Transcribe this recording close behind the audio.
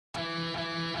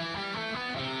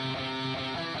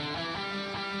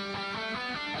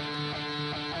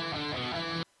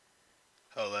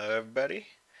everybody.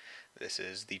 This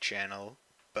is the channel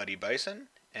Buddy Bison,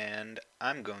 and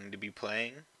I'm going to be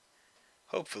playing,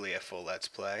 hopefully a full Let's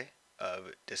Play,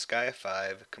 of Disgaea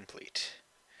 5 Complete.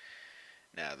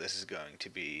 Now, this is going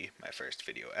to be my first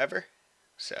video ever,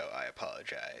 so I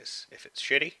apologize if it's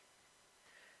shitty.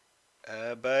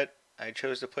 But I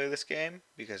chose to play this game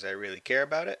because I really care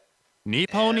about it.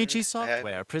 Nipponichi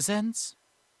Software presents...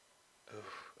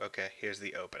 Ooh, okay, here's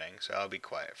the opening, so I'll be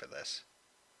quiet for this.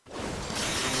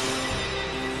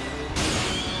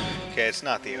 Okay, it's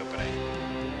not the opening,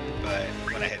 but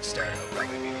when I hit start, it'll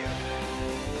probably be the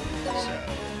opening. So,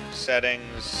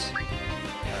 settings,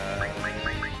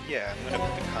 yeah, I'm gonna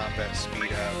put the combat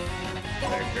speed up,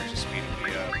 characters speed will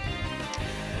be up.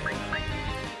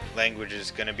 Language is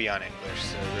gonna be on English,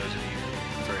 so those of you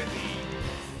for the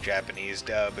Japanese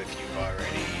dub, if you've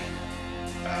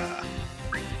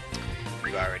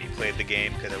already played the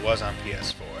game, because it was on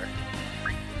PS4.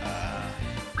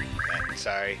 And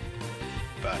sorry,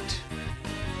 but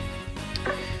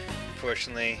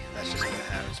unfortunately, that's just going to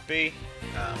have its be.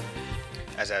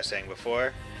 As I was saying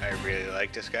before, I really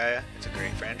like Disgaea. It's a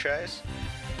great franchise.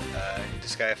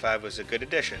 Disgaea 5 was a good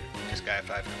addition. Disgaea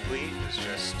 5 Complete was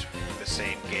just the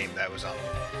same game that was on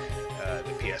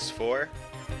the PS4,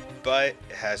 but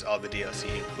it has all the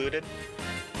DLC included,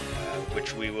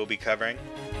 which we will be covering.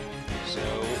 So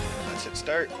let's hit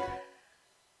start.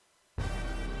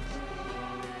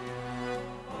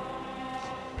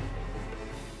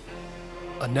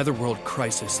 A netherworld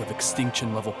crisis of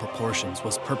extinction-level proportions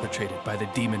was perpetrated by the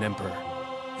Demon Emperor,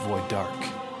 Void Dark.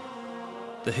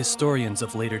 The historians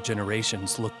of later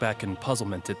generations look back in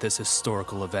puzzlement at this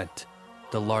historical event,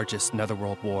 the largest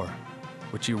netherworld war,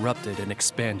 which erupted and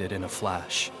expanded in a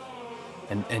flash,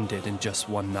 and ended in just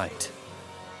one night.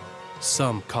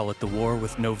 Some call it the war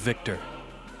with no victor,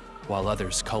 while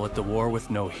others call it the war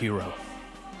with no hero.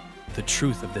 The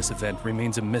truth of this event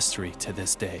remains a mystery to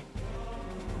this day.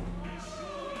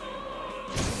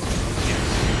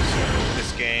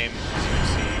 This game, as you can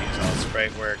see, is all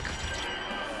sprite work.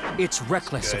 It's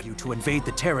reckless of you to invade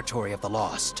the territory of the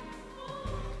Lost.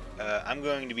 I'm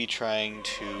going to be trying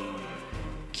to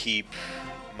keep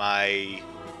my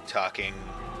talking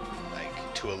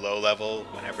to a low level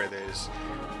whenever there's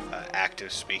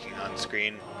active speaking on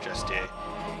screen, just to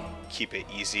keep it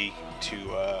easy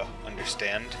to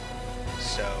understand.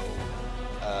 So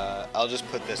I'll just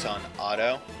put this on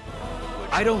auto.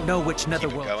 I don't know which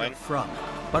netherworld you're from,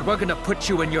 but we're gonna put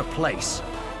you in your place.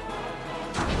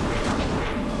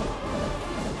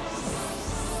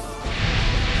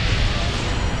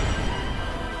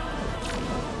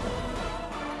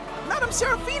 Madam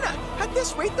Seraphina! At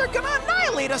this rate, they're gonna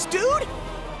annihilate us, dude!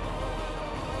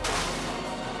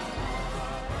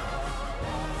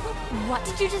 What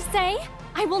did you just say?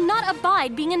 I will not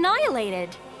abide being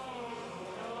annihilated.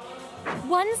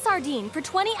 1 sardine for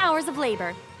 20 hours of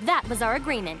labor. That was our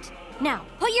agreement. Now,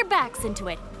 put your backs into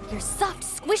it. Your soft,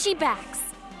 squishy backs.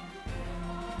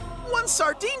 1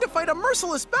 sardine to fight a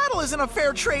merciless battle isn't a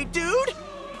fair trade, dude!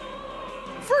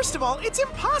 First of all, it's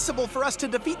impossible for us to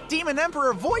defeat Demon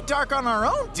Emperor Void Dark on our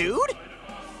own, dude!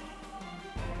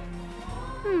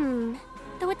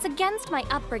 Though it's against my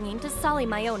upbringing to sully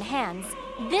my own hands,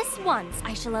 this once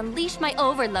I shall unleash my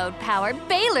overload power,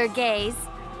 Baylor Gaze.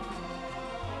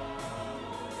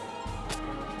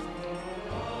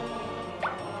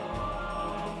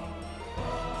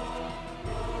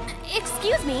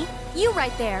 Excuse me, you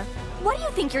right there. What do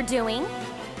you think you're doing?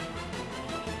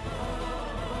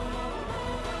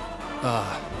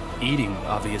 Eating,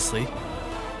 obviously.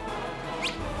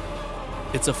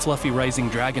 It's a fluffy rising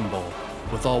dragon bowl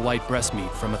with all white breast meat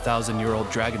from a 1,000-year-old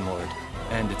dragon lord,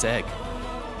 and its egg.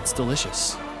 It's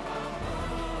delicious.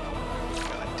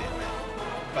 God damn it.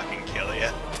 Fucking kill ya.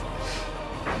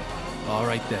 All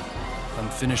right then, I'm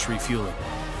finished refueling.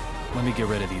 Let me get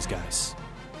rid of these guys.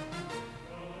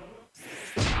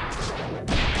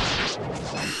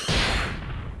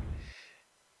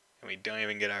 We don't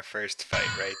even get our first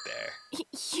fight right there.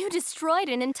 You destroyed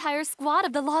an entire squad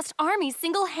of the Lost Army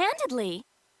single-handedly.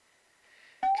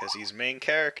 Because he's main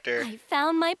character. I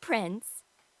found my prince.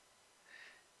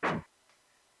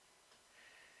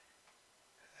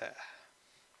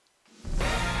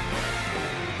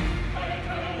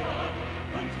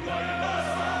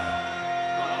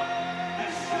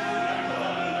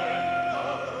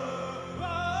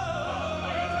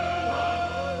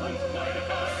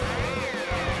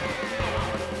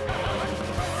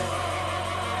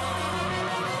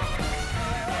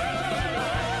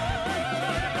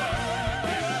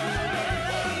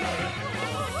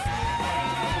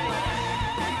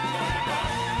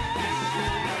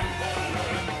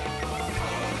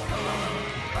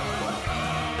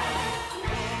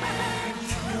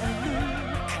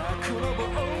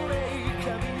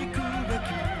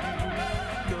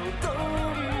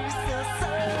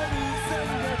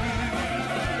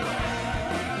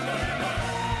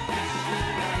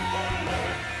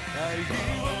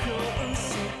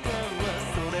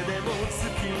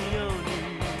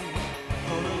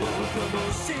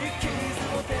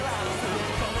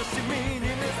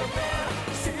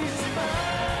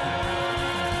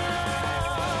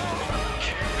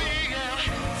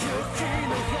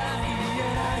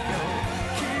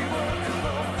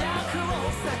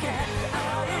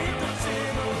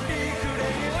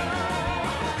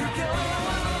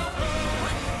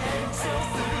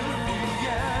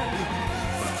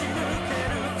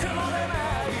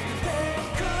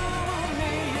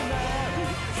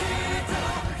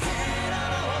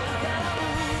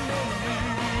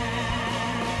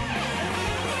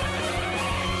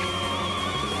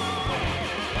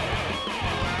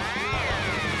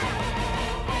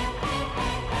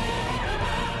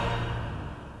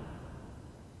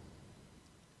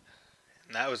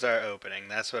 That was our opening.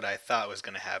 That's what I thought was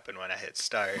going to happen when I hit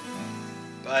start,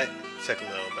 but it took a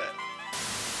little bit.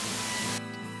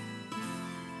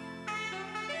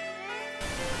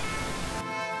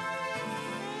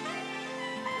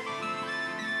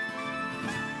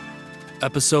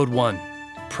 Episode 1,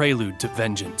 Prelude to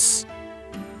Vengeance.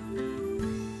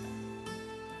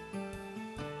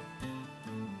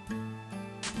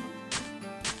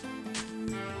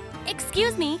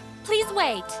 Excuse me, please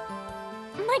wait.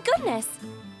 My goodness!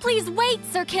 Please wait,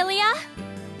 Circilia!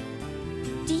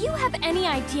 Do you have any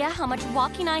idea how much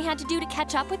walking I had to do to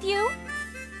catch up with you?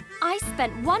 I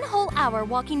spent 1 whole hour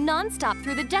walking non-stop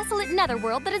through the desolate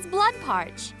netherworld that is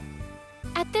Bloodparch.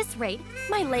 At this rate,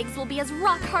 my legs will be as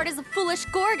rock-hard as a foolish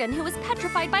Gorgon who was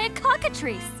petrified by a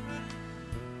cockatrice.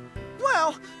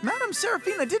 Well, Madame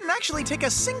Seraphina didn't actually take a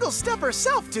single step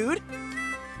herself, dude.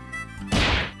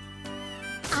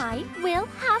 I will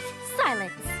have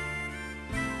silence.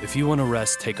 If you want to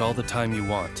rest, take all the time you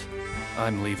want.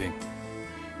 I'm leaving.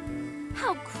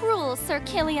 How cruel,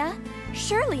 Circilia.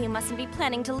 Surely you mustn't be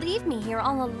planning to leave me here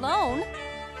all alone.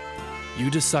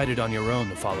 You decided on your own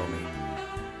to follow me.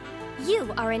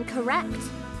 You are incorrect.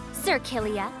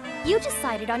 Circilia, you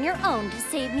decided on your own to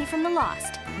save me from the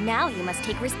lost. Now you must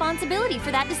take responsibility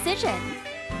for that decision.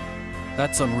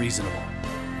 That's unreasonable.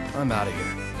 I'm out of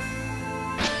here.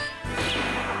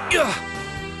 Ugh!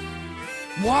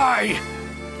 Why?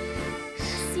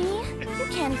 See? You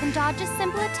can't even dodge a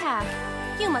simple attack.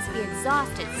 You must be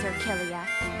exhausted, Circilia.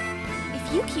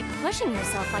 If you keep pushing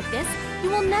yourself like this, you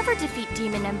will never defeat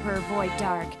Demon Emperor Void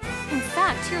Dark. In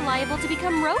fact, you're liable to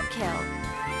become roadkill.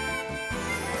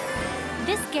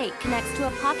 This gate connects to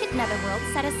a pocket netherworld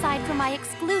set aside for my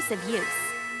exclusive use.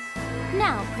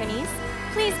 Now, Prinnies,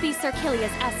 please be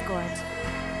Circilia's escort.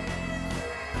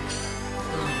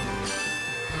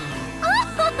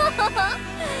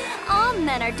 All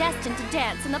men are destined to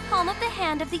dance in the palm of the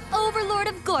hand of the Overlord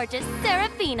of Gorgeous,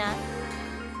 Seraphina.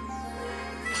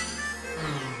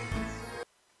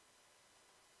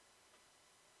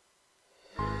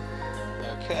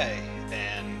 Okay,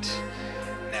 and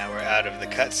now we're out of the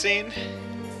cutscene,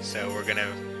 so we're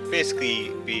gonna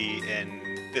basically be in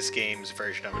this game's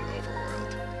version of an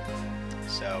overworld.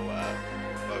 So,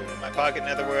 welcome to my pocket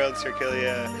netherworld,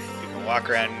 Circilia. You can walk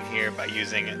around in here by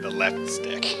using the left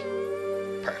stick.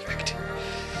 Perfect.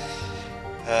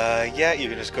 Yeah, you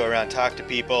can just go around, talk to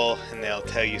people, and they'll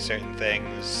tell you certain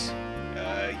things.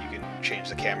 You can change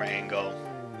the camera angle,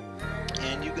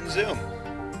 and you can zoom.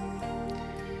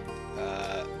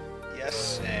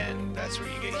 Yes, and that's where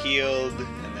you get healed,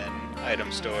 and then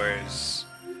item stores.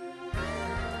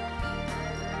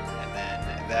 And then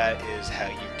that is how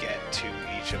you get to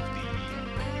each of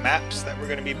the maps that we're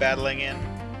going to be battling in.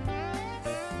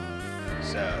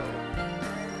 So,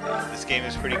 this game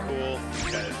is pretty cool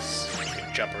because you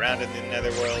can jump around in the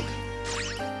netherworld,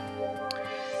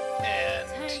 and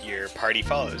your party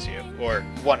follows you, or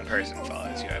one person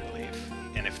follows you, I believe.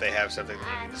 And if they have something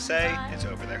they need to say, it's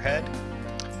over their head.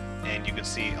 And you can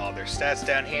see all their stats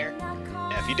down here.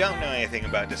 Now, if you don't know anything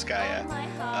about Disgaea,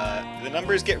 the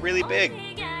numbers get really big.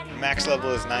 The max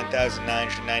level is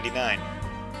 9,999.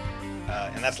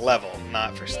 And that's level,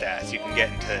 not for stats. You can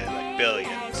get into like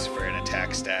billions for an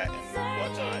attack stat and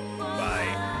whatnot by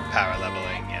power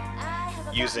leveling and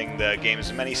using the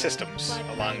game's many systems,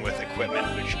 along with equipment,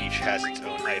 which each has its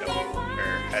own item,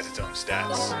 or has its own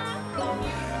stats.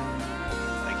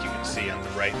 Like you can see on the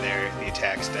right there, the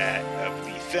attack stat of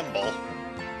the thimble,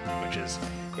 which is a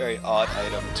very odd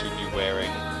item to be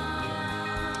wearing.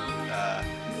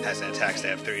 Has an attack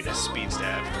stat of 3 and a speed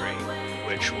stat of 3,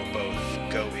 which will both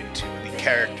go into the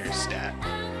character's stat.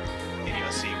 And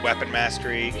you'll see weapon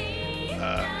mastery in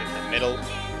the middle,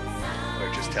 where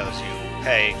it just tells you,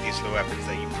 hey, these are the weapons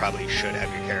that you probably should have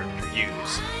your character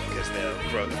use, because they'll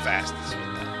grow the fastest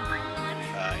with them.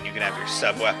 And you can have your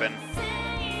sub-weapon,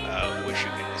 which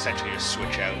you can essentially just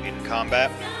switch out in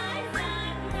combat.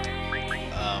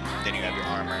 Then you have your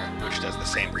armor, which does the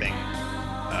same thing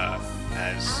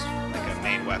as like a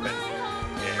main weapon.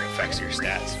 It affects your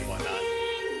stats and whatnot.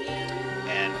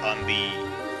 And on the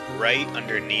right,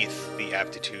 underneath the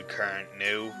aptitude current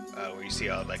new, where you see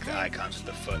all like the icons of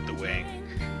the foot, the wing,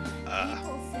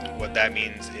 what that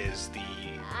means is the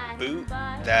boot,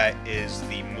 that is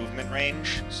the movement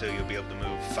range, so you'll be able to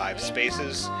move 5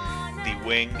 spaces. The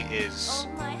wing is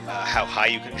how high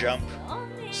you can jump,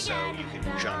 so you can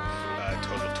jump a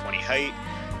total of 20 height.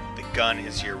 The gun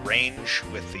is your range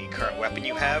with the current weapon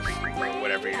you have, or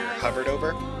whatever you're hovered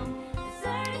over,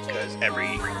 because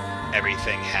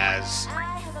everything has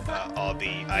all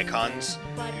the icons,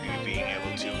 due to being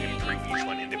able to improve each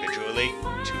one individually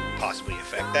to possibly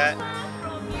affect that.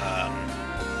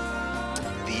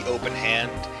 The open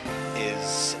hand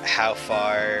is how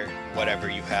far whatever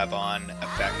you have on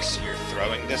affects your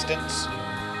throwing distance.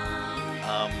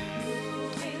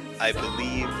 I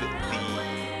believe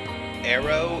the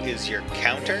arrow is your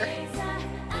counter,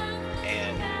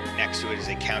 and next to it is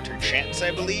a counter chance,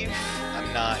 I believe.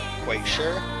 I'm not quite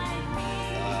sure.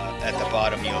 At the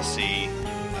bottom you'll see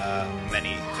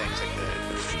many things like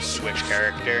the switch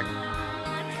character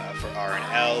for R and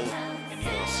L, and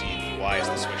you'll see the Y is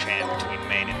the switch hand between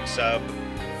main and sub.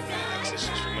 X is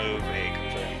just remove, A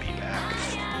confirm, B back.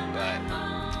 But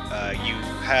you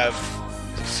have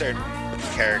certain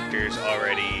characters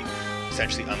already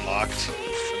essentially unlocked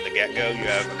from the get-go. You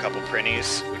have a couple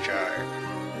printies, which are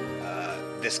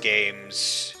this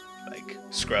game's like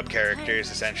scrub characters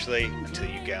essentially, until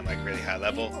you get them like really high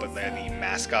level, but they're the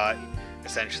mascot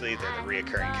essentially. They're the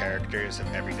reoccurring characters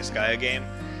of every Disgaea game.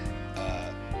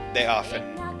 They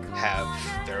often have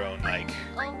their own like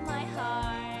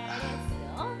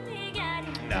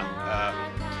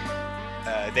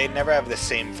they never have the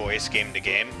same voice game to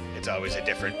game. It's always a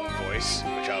different voice,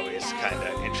 which always kind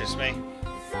of interests me.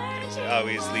 Because it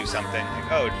always leaves something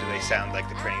like, oh, do they sound like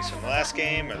the printies from the last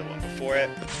game or the one before it?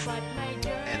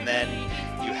 And then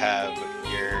you have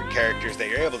your characters that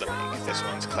you're able to make. This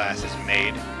one's class is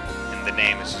made, and the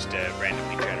name is just a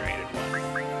randomly generated one.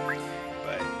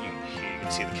 But you can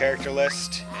see the character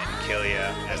list, and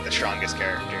Kylia, as the strongest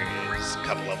character, is a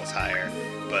couple levels higher.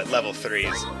 But level 3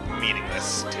 is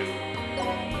meaningless to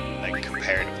like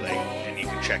comparatively, and you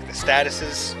can check the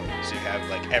statuses, so you have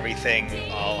like everything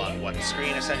all on one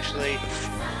screen essentially.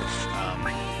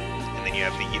 And then you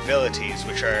have the abilities,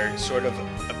 which are sort of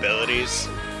abilities,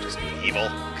 just evil,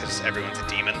 because everyone's a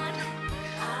demon.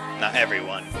 Not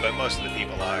everyone, but most of the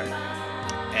people are.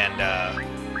 And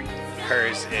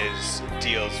hers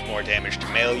deals more damage to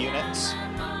melee units,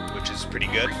 which is pretty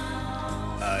good.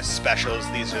 Specials,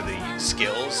 these are the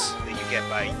skills that you get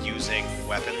by using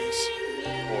weapons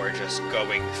or just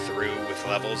going through with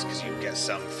levels, because you get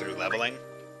some through leveling.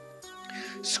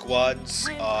 Squads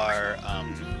are, I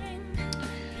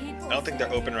don't think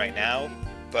they're open right now,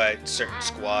 but certain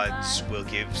squads will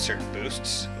give certain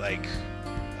boosts, like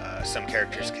some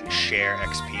characters can share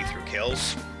XP through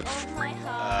kills.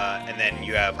 And then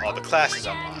you have all the classes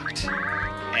unlocked.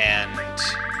 And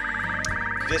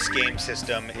this game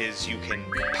system is you can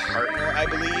partner, I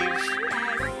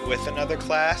believe, with another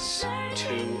class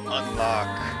to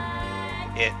unlock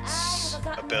its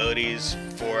abilities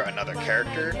for another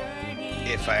character,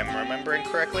 if I'm remembering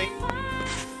correctly.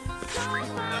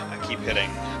 I keep hitting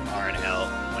R and L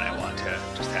when I want to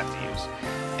just have to use.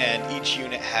 And each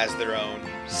unit has their own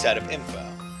set of info.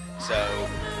 So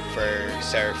for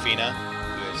Seraphina,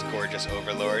 who is Gorgeous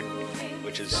Overlord,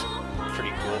 which is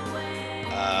pretty cool.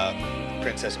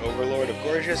 Princess Overlord of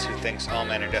Gorgeous, who thinks all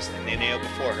men are destined to kneel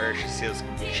before her. She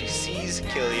sees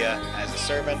Kylia as a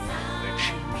servant, which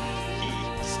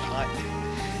he's not.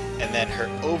 And then her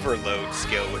Overload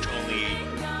skill, which only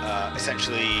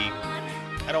essentially,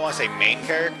 I don't want to say main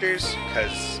characters,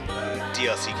 because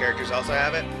DLC characters also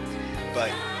have it,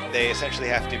 but they essentially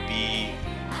have to be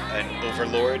an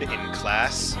Overlord in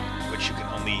class, which you can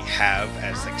only have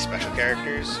as like special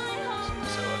characters.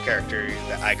 So a character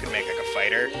that I could make like a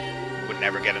fighter would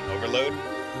never get an Overload,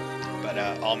 but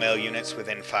all male units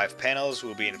within 5 panels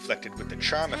will be inflicted with the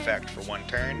charm effect for 1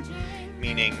 turn,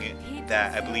 meaning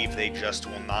that I believe they just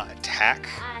will not attack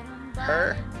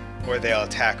her, or they'll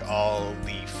attack all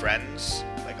the friends,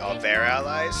 like all their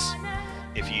allies,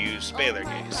 if you use Baylor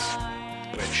Gaze,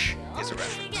 which is a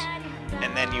reference.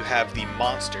 And then you have the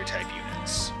monster type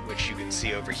units, which you can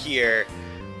see over here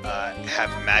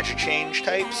have magic change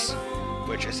types,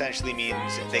 which essentially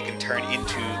means they can turn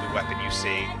into the weapon you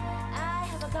see,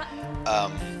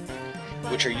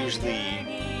 which are usually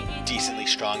decently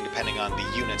strong depending on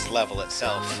the unit's level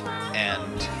itself,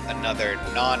 and another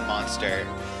non-monster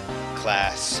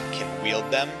class can wield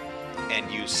them, and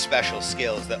use special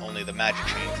skills that only the magic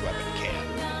change weapon can.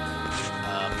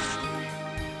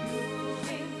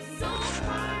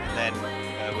 And then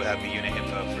we'll have the unit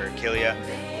info for Killia,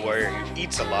 a warrior who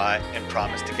eats a lot and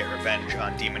promised to get revenge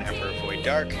on Demon Emperor Void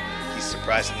Dark. He's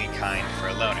surprisingly kind for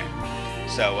a loner.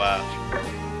 So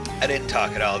I didn't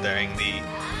talk at all during the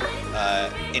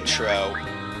intro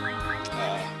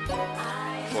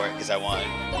for it because I wanted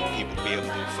people to be able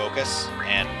to focus,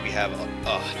 and we have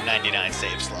 99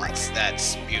 save slots.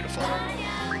 That's beautiful.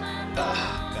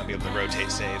 Gonna be able to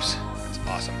rotate saves. It's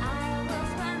awesome.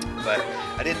 But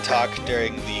I didn't talk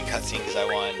during the cutscene because I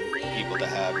wanted people to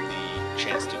have the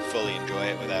chance to fully enjoy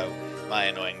it without my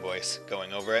annoying voice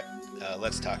going over it.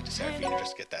 Let's talk to Seraphina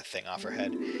just to get that thing off her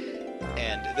head.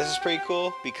 And this is pretty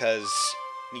cool because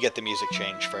you get the music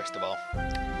change first of all,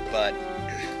 but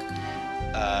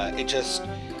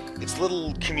it's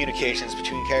little communications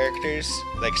between characters.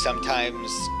 Like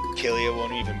sometimes Killia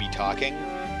won't even be talking.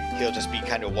 He'll just be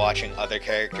kind of watching other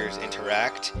characters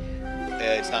interact.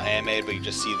 It's not animated, but you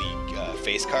just see the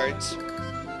face cards.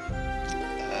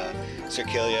 Sir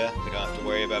Killia, we don't have to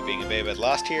worry about being a babe at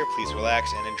lost here. Please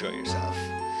relax and enjoy yourself.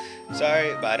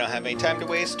 Sorry, but I don't have any time to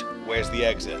waste. Where's the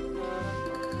exit?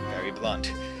 Very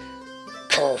blunt.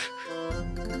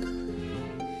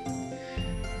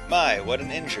 My, what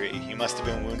an injury. You must have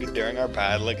been wounded during our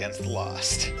battle against the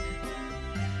Lost.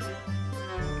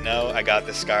 No, I got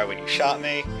this scar when you shot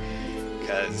me,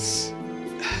 because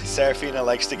Seraphina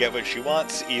likes to get what she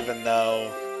wants, even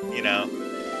though, you know,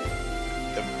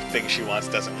 the thing she wants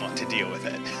doesn't want to deal with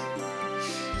it.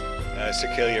 Sir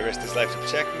Killia risked his life to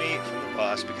protect me from the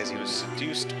boss because he was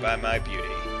seduced by my beauty.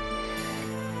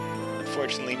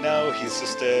 Unfortunately, no, he's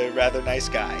just a rather nice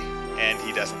guy, and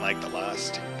he doesn't like the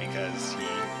Lost because he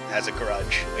has a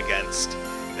grudge against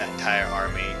that entire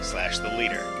army / the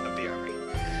leader of the army.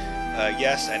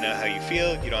 Yes, I know how you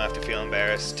feel. You don't have to feel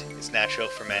embarrassed. It's natural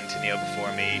for men to kneel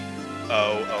before me.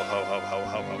 Oh, ho, ho, ho, ho,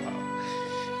 ho, ho.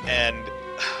 And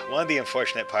one of the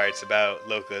unfortunate parts about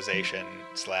localization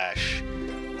 /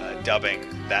 dubbing,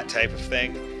 that type of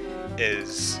thing,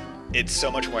 is it's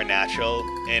so much more natural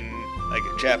in like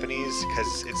Japanese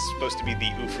because it's supposed to be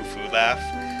the oof-oo-foo laugh,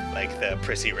 like the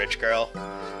prissy rich girl,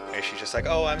 where she's just like,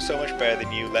 oh, I'm so much better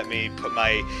than you, let me put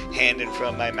my hand in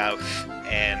front of my mouth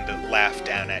and laugh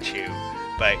down at you.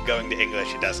 But going to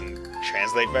English, it doesn't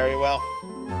translate very well.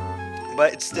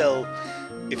 But it's still,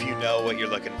 if you know what you're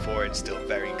looking for, it's still a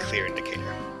very clear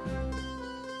indicator.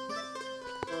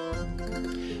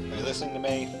 Are you listening to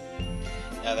me?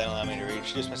 Now then, allow me to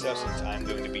reintroduce myself since I'm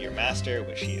going to be your master,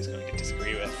 which he is going to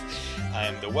disagree with. I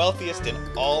am the wealthiest in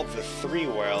all of the 3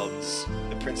 worlds,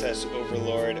 the Princess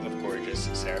Overlord of gorgeous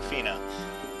Seraphina.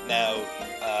 Now,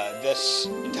 this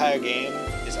entire game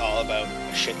is all about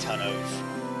a shit ton of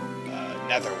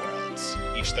nether worlds,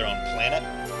 each their own planet.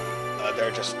 There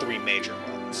are just 3 major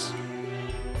ones.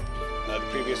 The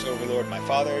previous Overlord, my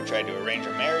father, tried to arrange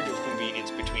a marriage with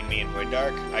convenience between me and Void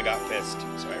Dark. I got pissed,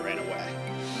 so I ran away.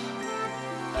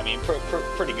 I mean,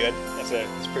 pretty good. That's a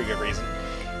pretty good reason.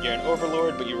 You're an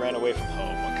Overlord, but you ran away from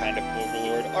home. What kind of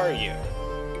Overlord are you?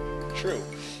 True.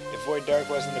 If Void Dark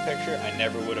was in the picture, I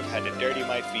never would have had to dirty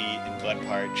my feet in Blood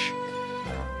Parch.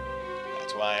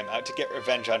 That's why I'm out to get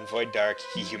revenge on Void Dark.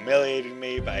 He humiliated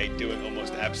me by doing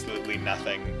almost absolutely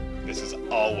nothing. This is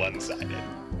all one-sided,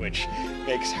 which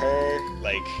makes her,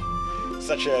 like,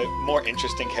 such a more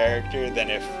interesting character than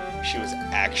if she was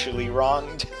actually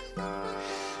wronged.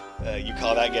 You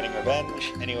call that getting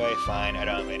revenge? Anyway, fine, I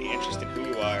don't have any interest in who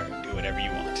you are. Do whatever you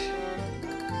want.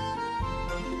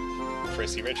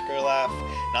 Prissy rich girl laugh.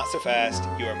 Not so fast.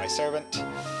 You are my servant.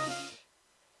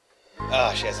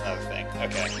 Ah, she has another thing.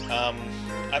 Okay.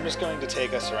 I'm just going to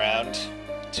take us around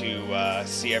to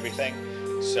see everything.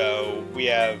 So we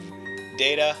have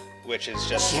data, which is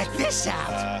just... Check this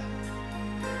out!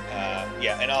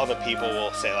 Yeah, and all the people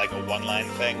will say like a one-line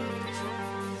thing.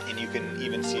 And you can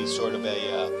even see sort of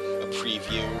a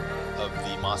preview of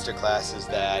the monster classes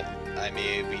that I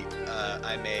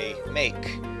may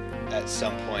make at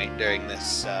some point during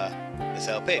this this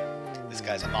LP. This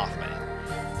guy's a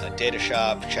Mothman. Data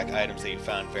shop, check items that you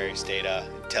found, various data.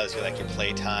 It tells you like your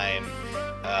playtime,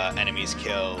 enemies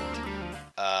killed,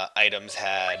 items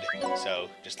had. So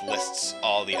just lists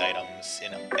all the items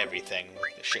in everything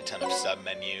with a shit ton of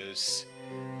sub-menus.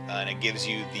 And it gives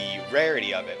you the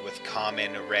rarity of it with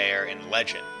common, rare, and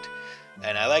legend.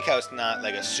 And I like how it's not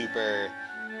like a super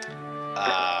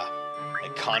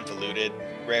like convoluted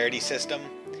rarity system.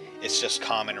 It's just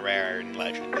common, rare, and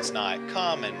legend. It's not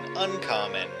common,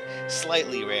 uncommon,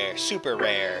 slightly rare, super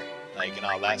rare, like, and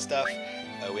all that stuff.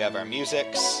 We have our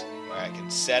musics, where I can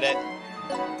set it.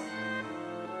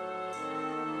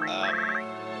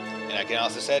 And I can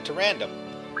also set it to random.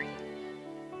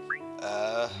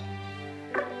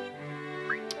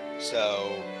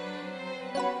 So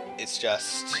it's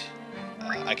just,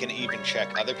 I can even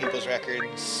check other people's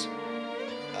records.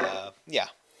 Yeah,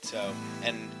 so,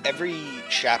 and every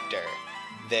chapter,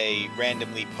 they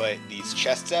randomly put these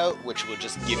chests out, which will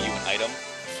just give you an item, a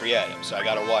free item. So I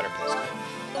got a water pistol,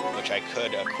 which I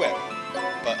could equip,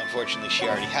 but unfortunately she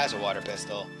already has a water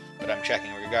pistol, but I'm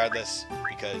checking regardless,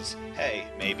 because, hey,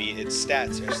 maybe its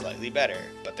stats are slightly better,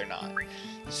 but they're not.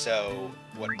 So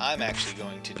what I'm actually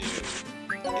going to do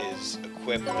is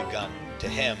equip the gun to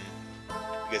him,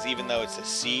 because even though it's a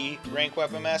C rank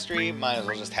weapon mastery, might as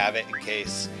well just have it in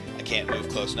case I can't move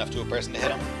close enough to a person to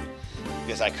hit him.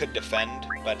 Because I could defend,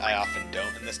 but I often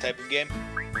don't in this type of game.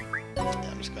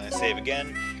 I'm just going to save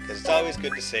again, because it's always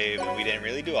good to save, and we didn't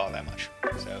really do all that much.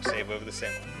 So save over the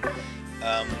same one.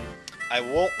 I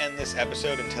won't end this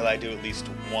episode until I do at least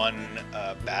one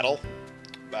battle,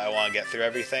 but I want to get through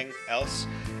everything else.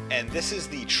 And this is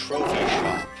the trophy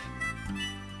shop.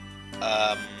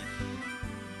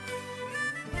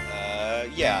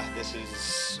 Yeah, this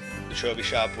is the trophy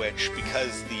shop, which,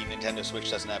 because the Nintendo Switch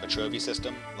doesn't have a trophy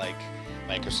system like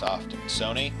Microsoft and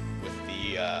Sony with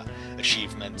the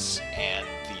achievements and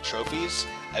the trophies,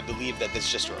 I believe that this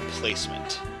is just a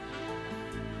replacement.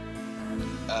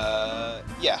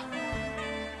 Yeah.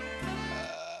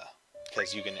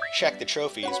 Because you can check the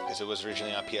trophies, because it was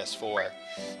originally on PS4,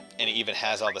 and it even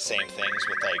has all the same things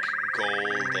with, like,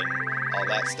 gold and all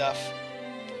that stuff.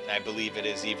 And I believe it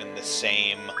is even the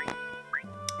same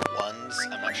ones.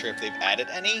 I'm not sure if they've added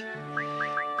any,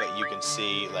 but you can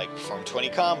see, like, perform 20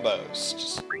 combos.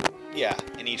 Just, yeah,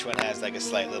 and each one has, like, a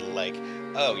slight little, like,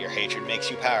 oh, your hatred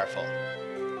makes you powerful.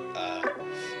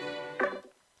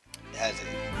 It has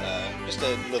just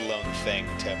a little own thing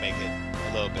to make it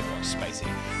a little bit more spicy.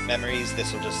 Memories,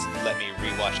 this will just let me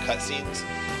rewatch cutscenes.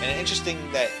 And an interesting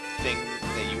thing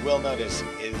that you will notice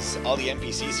is all the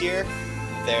NPCs here,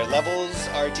 their levels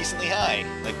are decently high.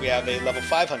 Like, we have a level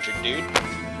 500 dude.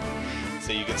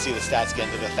 So you can see the stats get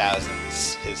into the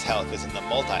thousands. His health is in the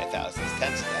multi-thousands,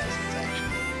 tens of thousands,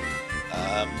 actually.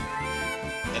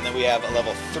 And then we have a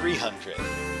level 300.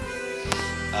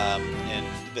 And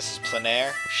this is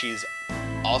Planair. She's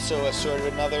also a sort of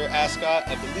another ascot,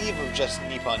 I believe, of just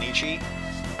Nipponichi.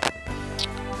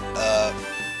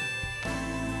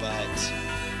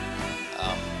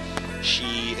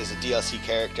 She is a DLC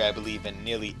character, I believe, in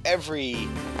nearly every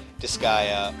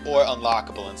Disgaea, or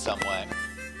unlockable in some way.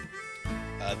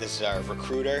 This is our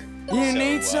recruiter. You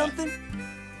need something?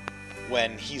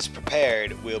 When he's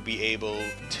prepared, we'll be able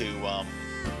to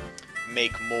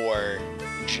make more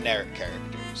generic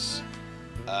characters.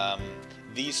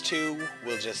 These two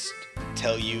will just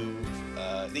tell you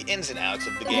the ins and outs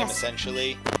of the game,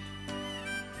 essentially.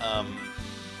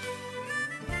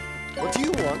 What do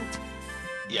you want?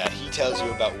 Yeah, he tells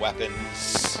you about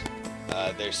weapons.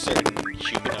 There's certain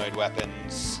humanoid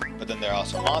weapons, but then there are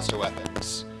also monster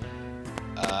weapons.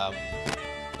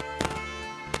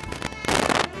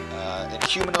 And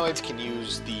humanoids can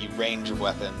use the range of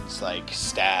weapons like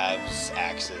staves,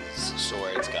 axes,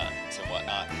 swords, guns, and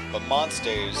whatnot. But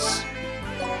monsters,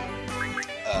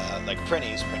 like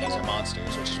Prinnies are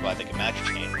monsters, which is why they can magic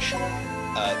change.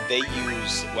 They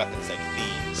use weapons like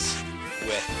these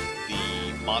with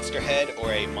the monster head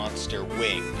or a monster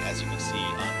wing, as you can see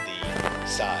on the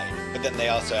side. But then they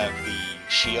also have the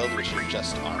shield, which is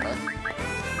just armor.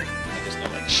 There's no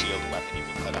like shield weapon you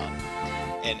can put on.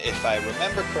 And if I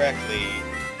remember correctly,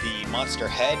 the monster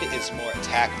head is more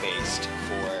attack-based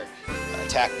for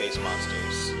attack-based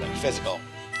monsters, like physical.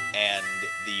 And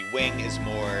the wing is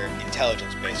more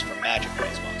intelligence-based for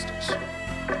magic-based monsters.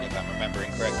 If I'm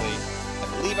remembering correctly, I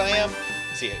believe I am.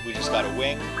 See, we just got a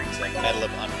wing. It's like Medal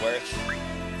of Unworth.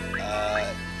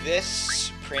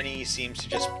 This Prinny seems to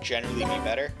just generally be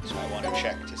better, so I want to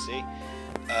check to see.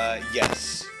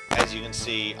 Yes, as you can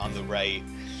see on the right,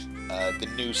 the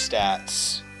new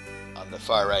stats on the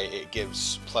far right, it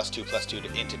gives +2/+2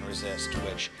 to int and resist,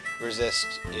 which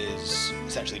resist is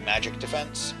essentially magic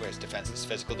defense, whereas defense is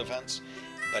physical defense,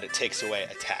 but it takes away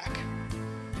attack.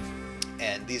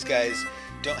 And these guys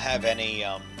don't have any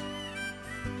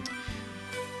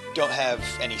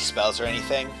spells or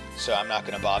anything, so I'm not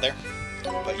going to bother.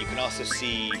 But you can also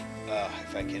see,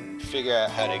 if I can figure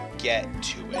out how to get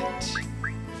to it.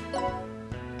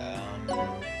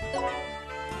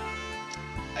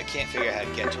 I can't figure out how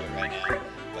to get to it right now,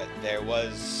 but there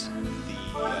was the,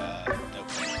 nope.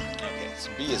 Okay, so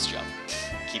B is jump.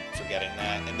 Keep forgetting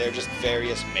that. And there are just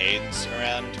various maids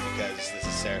around because this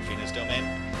is Seraphina's domain.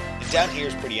 And down here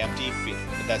is pretty empty,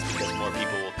 but that's because more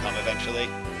people will come eventually.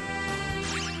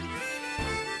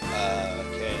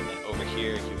 Okay, and then over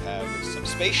here you have some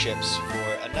spaceships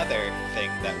for another thing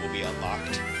that will be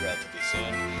unlocked relatively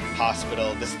soon.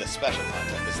 Hospital, this is the special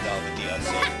content, this is all the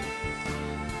DLC.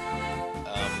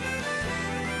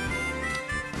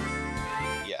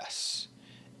 Yes.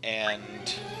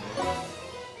 And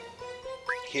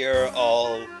here are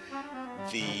all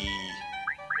the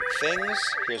things,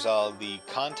 here's all the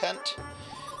content,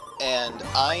 and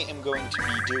I am going to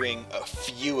be doing a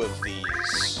few of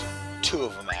these. 2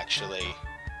 of them, actually.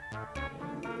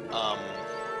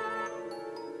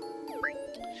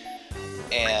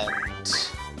 And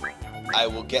I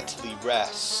will get to the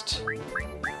rest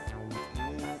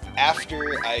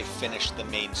after I finish the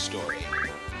main story.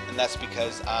 And that's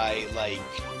because I like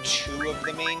 2 of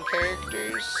the main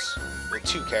characters. Well,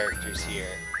 2 characters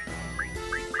here.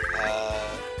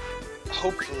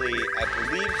 Hopefully, I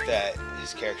believe that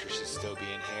his character should still be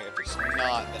in here. If it's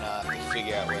not, then I'll have to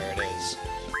figure out where it is.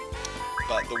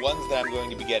 But the ones that I'm going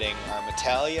to be getting are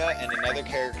Metalia and another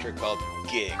character called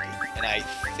Gig. And I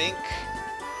think...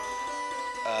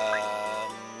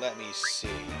 let me see.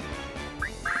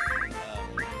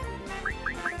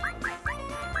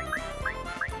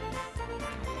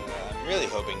 I'm really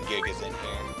hoping Gig is in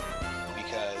here,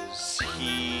 because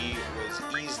he was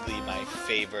easily my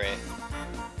favorite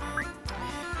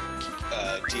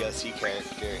DLC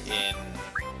character in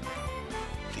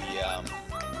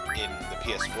the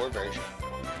PS4 version,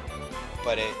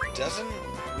 but it doesn't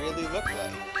really look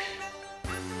like.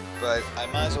 But I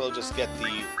might as well just get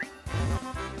the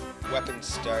weapon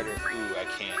starter. Ooh, I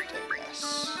can't, I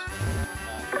guess.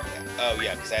 Oh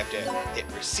yeah, because I have to hit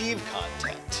receive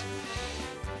content.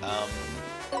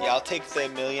 Yeah, I'll take the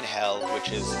million hell,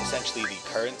 which is essentially the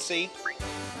currency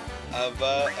of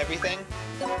everything,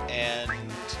 and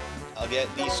I'll get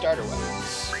the starter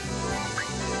weapons.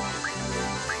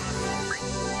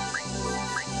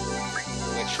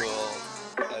 Which will...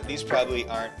 these probably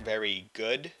aren't very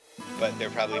good, but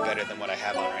they're probably better than what I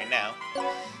have on right now.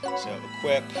 So,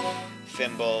 equip,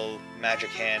 thimble, magic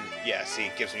hand. Yeah, see,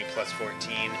 it gives me plus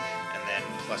 14, and then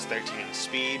plus 13 in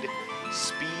speed.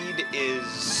 Speed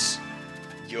is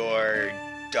your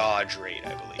dodge rate,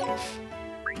 I believe.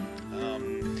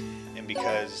 And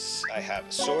because I have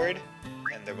a sword,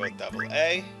 and they're both double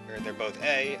A, or they're both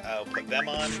A, I'll put them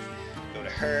on, go to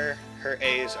her. Her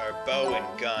A's are bow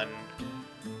and gun,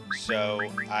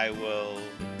 so I will,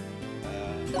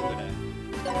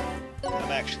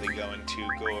 I'm actually going to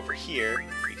go over here,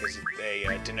 because they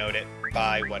denote it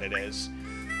by what it is,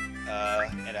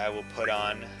 and I will put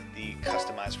on the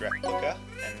customized replica,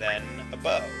 and then a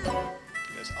bow,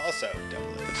 because also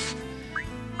double A's.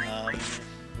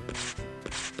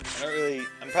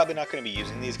 I'm probably not going to be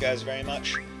using these guys very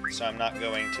much, so I'm not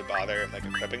going to bother, like,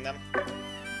 equipping them.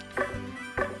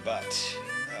 But,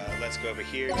 let's go over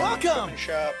here to the equipment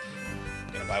shop.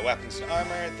 I'm going to buy weapons and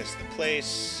armor. This is the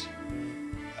place.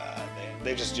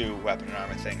 They just do weapon and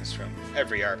armor things from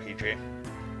every RPG.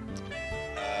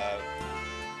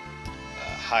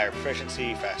 Higher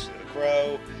proficiency, faster to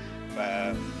grow.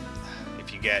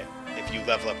 If you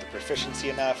level up the proficiency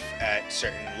enough at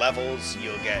certain levels,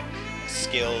 you'll get a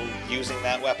skill using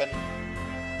that weapon.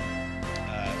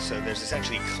 So there's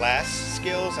essentially class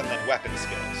skills and then weapon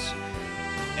skills.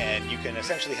 And you can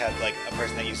essentially have like a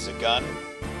person that uses a gun,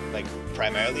 like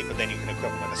primarily, but then you can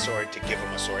equip them with a sword to give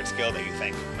them a sword skill that you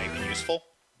think might be useful.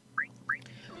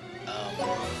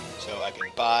 So I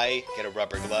can get a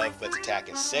rubber glove. Let's attack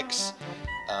is 6.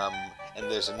 And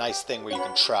there's a nice thing where you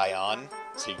can try on,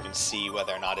 so you can see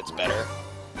whether or not it's better,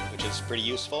 which is pretty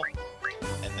useful.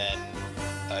 And then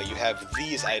you have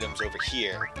these items over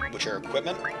here, which are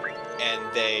equipment, and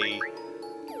they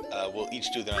will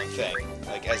each do their own thing.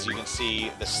 Like, as you can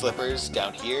see, the slippers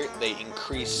down here, they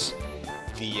increase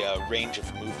the range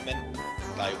of movement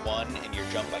by 1 and your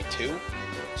jump by 2.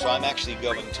 So I'm actually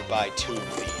going to buy 2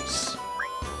 of these.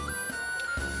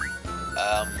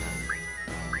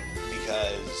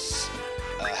 Because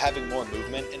having more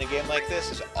movement in a game like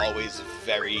this is always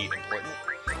very important,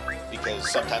 because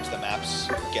sometimes the maps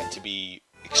get to be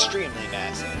extremely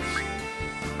massive.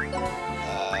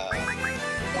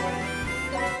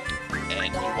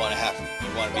 And you want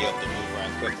to be able to move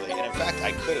around quickly. And in fact,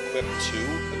 I could equip 2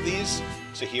 of these,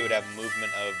 so he would have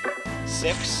movement of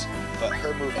 6, but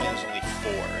her movement is only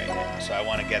 4 right now. So I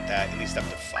want to get that at least up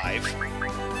to 5,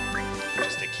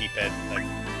 just to keep it like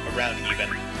around even.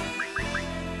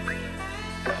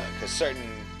 Because certain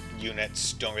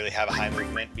units don't really have a high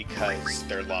movement because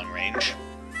they're long range,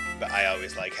 but I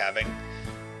always like having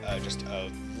just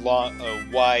a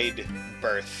wide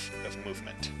berth of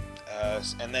movement.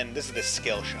 And then this is the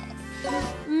skill shop.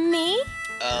 Me?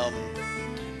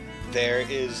 there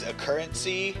is a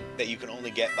currency that you can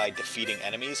only get by defeating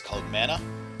enemies called mana,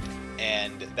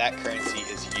 and that currency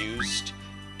is used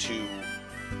to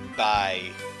buy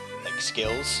like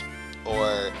skills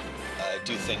or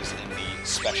do things in the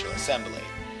special assembly.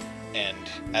 And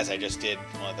as I just did,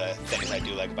 one of the things I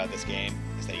do like about this game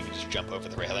is that you can just jump over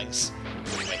the railings,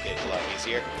 which make it a lot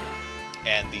easier.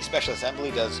 And the special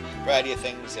assembly does a variety of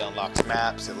things. It unlocks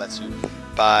maps, it lets you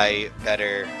buy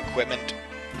better equipment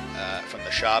from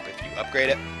the shop if you upgrade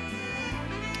it.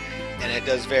 And it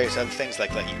does various other things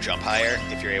like let you jump higher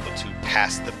if you're able to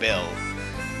pass the bill,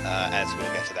 as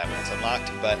we'll get to that when it's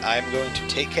unlocked. But I'm going to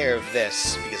take care of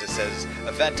this because it says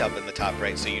event up in the top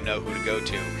right, so you know who to go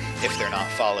to if they're not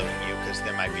following you, because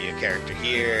there might be a character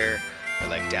here or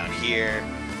like down here,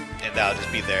 and that'll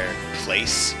just be their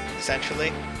place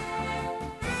essentially.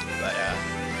 But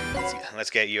let's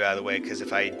get you out of the way, because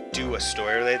if I do a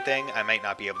story-related thing, I might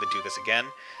not be able to do this again.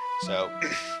 So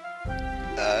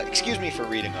excuse me for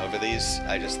reading over these.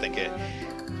 I just think it.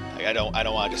 Like, I don't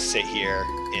want to just sit here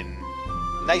in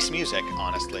nice music,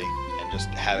 honestly, and just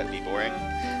have it be boring.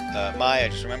 I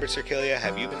just remembered, Circilia,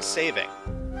 have you been saving?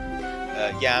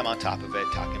 Yeah, I'm on top of it,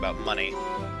 talking about money.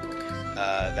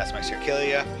 That's my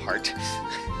Circilia, heart.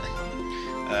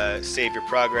 Save your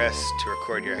progress to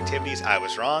record your activities. I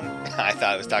was wrong. I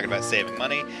thought it was talking about saving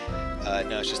money.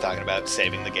 No, it's just talking about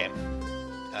saving the game.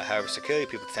 However, Circilia,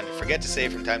 people tend to forget to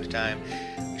save from time to time.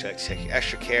 Would you like to take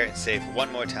extra care and save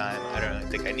one more time? I don't really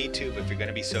think I need to, but if you're going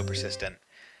to be so persistent.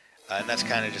 And that's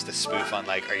kind of just a spoof on,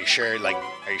 like, are you sure? Like,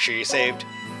 are you sure you saved?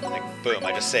 Like, boom,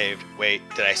 I just saved. Wait,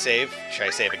 did I save? Should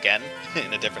I save again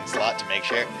in a different slot to make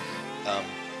sure?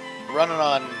 Running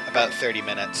on about 30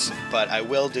 minutes, but I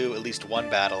will do at least one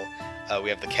battle. We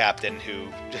have the captain who...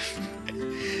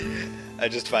 I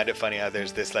just find it funny how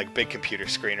there's this like big computer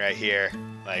screen right here,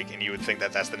 like, and you would think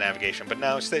that that's the navigation, but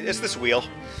no, it's this wheel,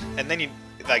 and then you,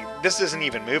 like, this isn't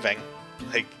even moving.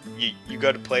 Like, you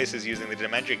go to places using the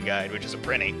dimension guide, which is a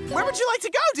printy. Where would you like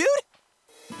to go, dude?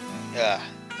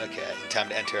 Okay, time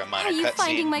to enter a minor cutscene. Are you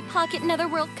finding my pocket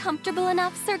netherworld comfortable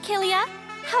enough, Circilia?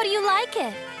 How do you like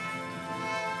it?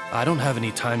 I don't have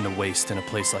any time to waste in a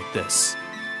place like this.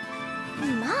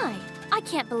 My, I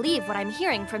can't believe what I'm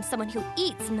hearing from someone who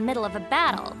eats in the middle of a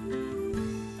battle.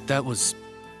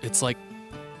 It's like,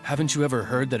 haven't you ever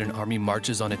heard that an army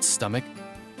marches on its stomach?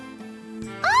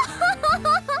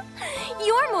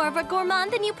 You're more of a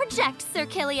gourmand than you project,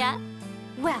 Circilia.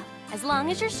 Well, as long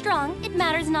as you're strong, it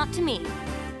matters not to me.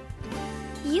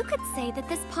 You could say that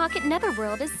this pocket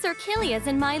netherworld is Circilia's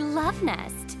and my love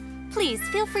nest. Please,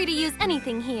 feel free to use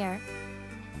anything here.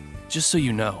 Just so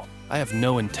you know, I have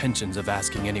no intentions of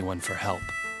asking anyone for help.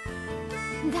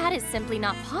 That is simply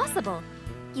not possible.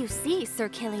 You see,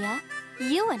 Circilia,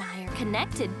 you and I are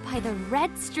connected by the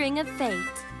red string of fate.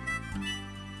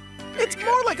 It's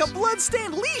more like a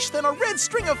blood-stained leash than a red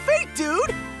string of fate,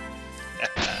 dude!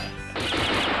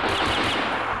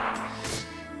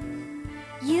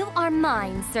 You are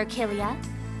mine, Circilia.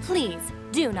 Please,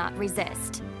 do not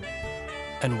resist.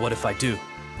 And what if I do?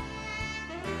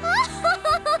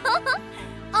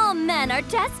 All men are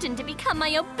destined to become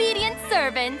my obedient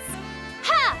servants.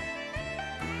 Ha!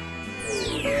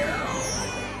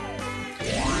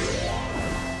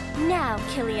 Now,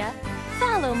 Kilia,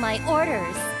 follow my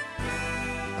orders.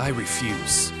 I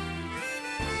refuse.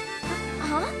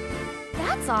 Huh?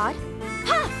 That's odd.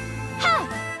 Ha! Ha!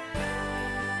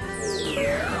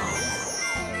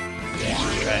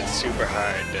 She's trying super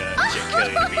hard to get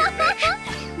Kilia to be your bitch.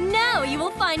 Now you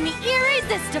will find me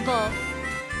irresistible.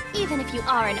 Even if you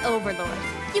are an overlord,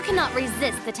 you cannot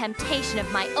resist the temptation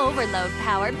of my overload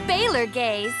power, Baylor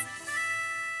Gaze.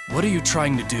 What are you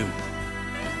trying to do?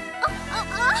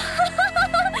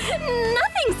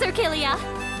 Nothing, Circilia.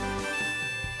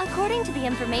 According to the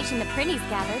information the Prinnies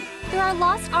gathered, there are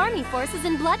lost army forces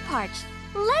in Bloodparch.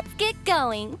 Let's get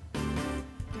going.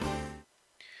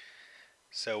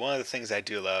 So one of the things I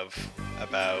do love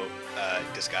about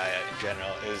Disgaea in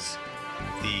general is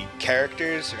the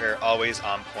characters are always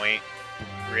on point,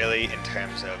 really, in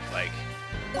terms of like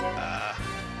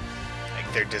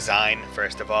their design.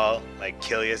 First of all, like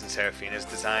Kilia's and Seraphina's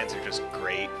designs are just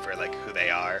great for like who they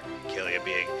are. Kilia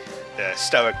being the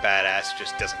stoic badass,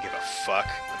 just doesn't give a fuck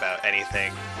about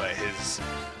anything but his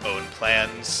own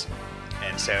plans,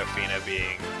 and Seraphina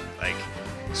being like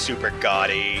super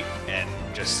gaudy and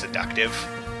just seductive,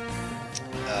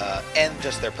 and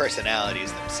just their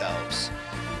personalities themselves.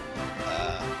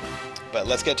 But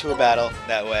let's get to a battle.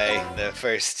 That way, the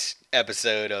first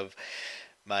episode of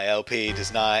my LP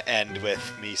does not end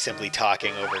with me simply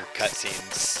talking over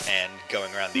cutscenes and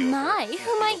going around the who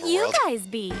might you guys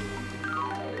be?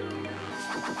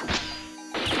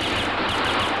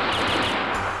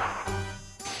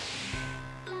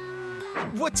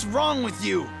 What's wrong with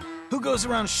you? Who goes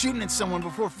around shooting at someone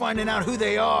before finding out who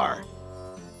they are?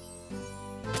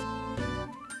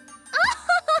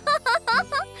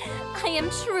 I am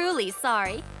truly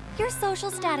sorry. Your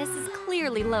social status is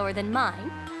clearly lower than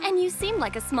mine, and you seem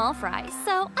like a small fry,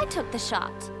 so I took the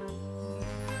shot.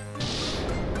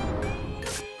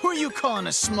 Who are you calling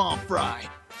a small fry?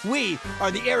 We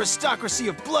are the aristocracy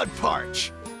of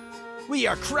Bloodparch. We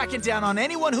are cracking down on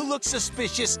anyone who looks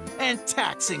suspicious and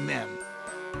taxing them.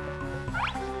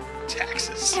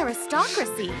 Taxes.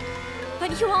 Aristocracy?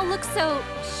 But you all look so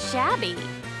shabby.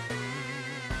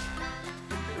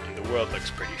 And the world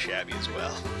looks pretty shabby as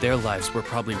well. Their lives were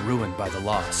probably ruined by the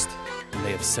Lost, and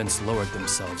they have since lowered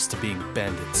themselves to being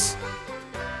bandits.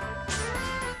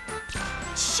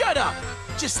 Shut up!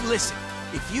 Just listen.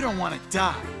 If you don't want to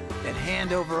die, then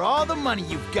hand over all the money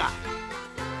you've got.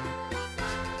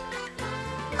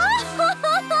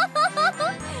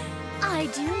 I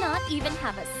do not even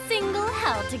have a single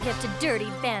hell to give to dirty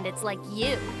bandits like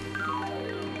you.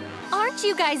 Aren't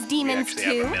you guys demons we too?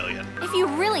 have 1 million. If you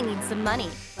really need some money,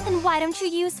 then why don't you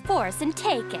use force and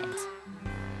take it?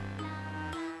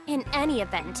 In any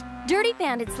event, dirty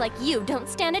bandits like you don't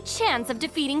stand a chance of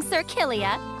defeating Sir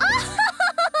Killia.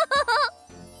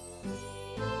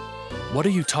 What are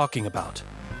you talking about?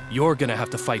 You're gonna have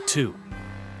to fight too.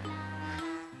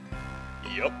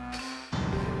 Yup.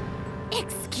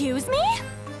 Excuse me?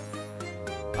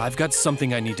 I've got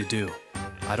something I need to do.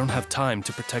 I don't have time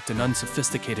to protect an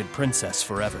unsophisticated princess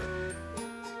forever.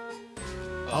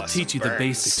 I'll teach you the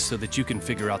basics so that you can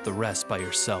figure out the rest by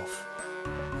yourself.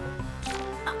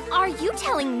 Are you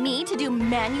telling me to do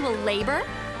manual labor?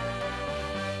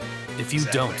 If you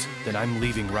don't, then I'm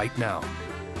leaving right now.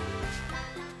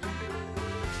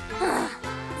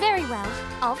 Very well,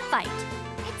 I'll fight.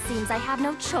 It seems I have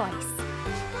no choice.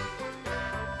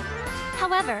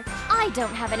 However, I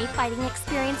don't have any fighting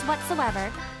experience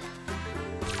whatsoever.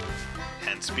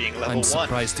 Hence being level 1. I'm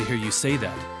surprised to hear you say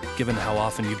that, given how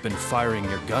often you've been firing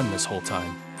your gun this whole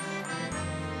time.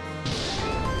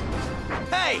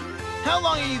 Hey! How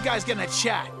long are you guys gonna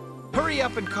chat? Hurry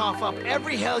up and cough up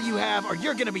every hell you have, or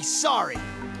you're gonna be sorry!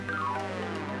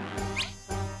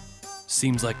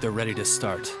 Seems like they're ready to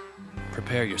start.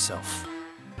 Prepare yourself.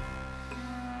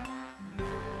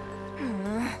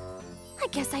 I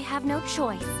guess I have no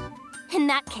choice. In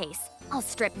that case, I'll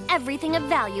strip everything of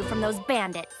value from those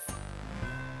bandits.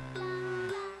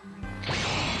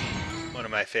 One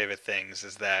of my favorite things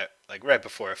is that, like, right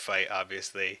before a fight,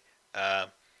 obviously,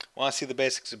 want to see the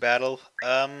basics of battle?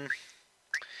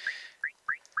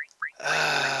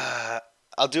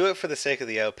 I'll do it for the sake of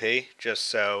the LP, just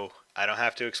so I don't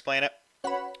have to explain it.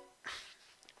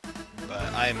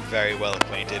 But I'm very well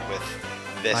acquainted with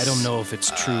this. I don't know if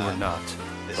it's true or not,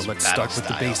 but let's start with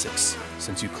the style. basics,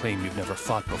 since you claim you've never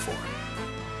fought before.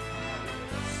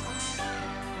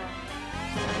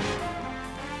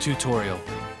 Tutorial,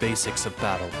 Basics of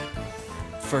Battle.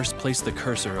 First, place the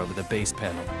cursor over the base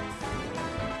panel.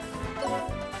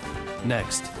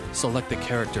 Next, select the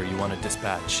character you want to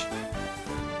dispatch.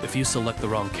 If you select the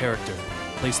wrong character,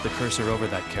 place the cursor over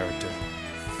that character.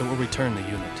 It will return the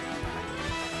unit.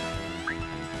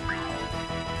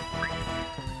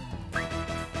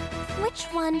 Which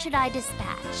one should I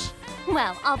dispatch?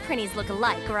 Well, all Prinnies look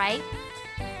alike, right?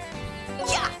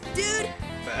 Yeah, dude!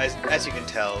 But as you can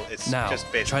tell, it's Now, just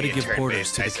basically try to a give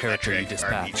orders turn-based to the character you isometric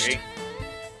dispatched. RPG.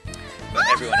 But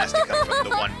everyone has to come from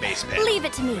the one base panel. Leave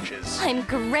it to me. Which is, I'm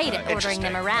great at ordering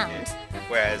them interesting. around.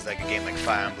 Whereas, like a game like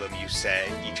Fire Emblem, you set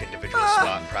each individual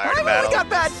spot prior to I've battle. really got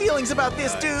bad feelings about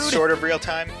this, dude! Sort of real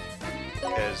time,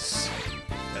 because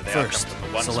they all come First, from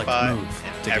the one select spot, move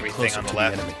and to get everything closer on the to the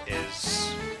left enemy.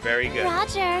 is very good.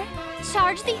 Roger.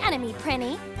 Charge the enemy,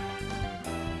 Prinny.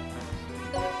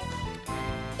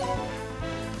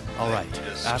 Alright,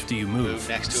 Just after you move,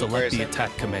 next to a select the person.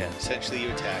 attack command. Essentially,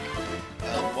 you attack.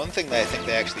 One thing that I think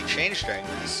they actually changed during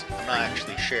this, I'm not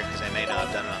actually sure because I may not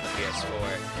have done it on the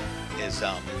PS4, is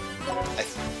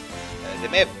they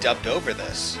may have dubbed over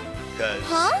this because,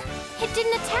 Huh? It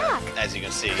didn't attack. as you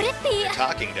can see, Could it be- they're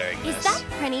talking during Is this. that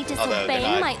Prinny Although they're disobeying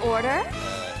not- my order?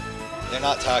 They're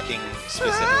not talking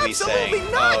specifically Absolutely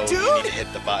saying, not, "Oh, you dude!" need to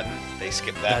hit the button." They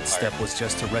skip that That part. step was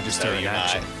just to register So an you're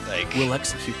action. not, like, We'll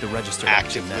execute the register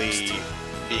action actively next.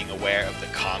 being aware of the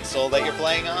console that you're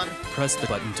playing on. Press the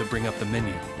button to bring up the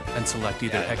menu and select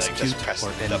either Yeah, like, just execute press or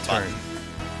the end button. turn.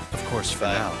 Of course, for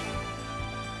But- now.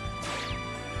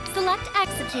 Select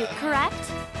execute,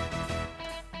 correct?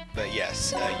 But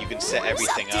yes, you can set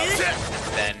everything up,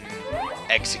 then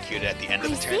execute it at the end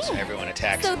of I the turn, so see. everyone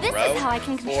attacks So in a this row. is how I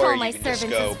can or control you my can just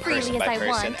servants go as freely person as by I person,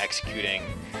 want. executing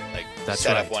like That's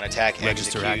set right. up one attack,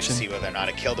 Register execute, action, see whether or not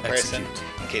it killed the person,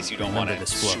 execute. in case you don't Remember want to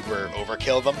this flow. super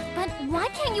overkill them. But why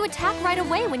can't you attack right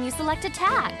away when you select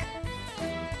attack?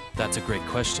 That's a great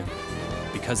question.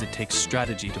 Because it takes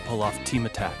strategy to pull off team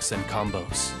attacks and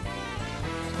combos.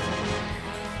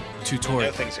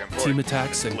 Tutorial, things are important. team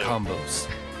attacks It's and blue. combos.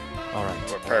 All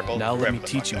right, Or purple. now let wherever me the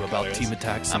teach fuck you that color about is. team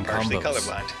attacks I'm and partially combos.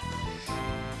 colorblind.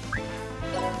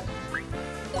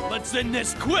 Let's end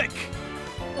this quick!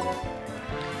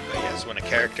 But yes, when a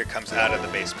character comes out of the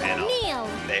base panel, Kneel.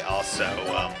 they also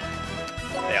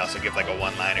give like a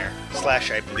one-liner slash,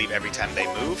 I believe, every time they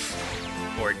move,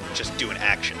 or just do an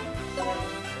action.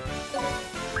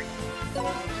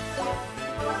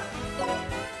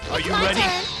 Are you My ready?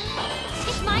 turn.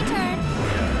 It's my turn.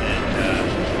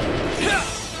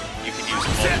 And you can use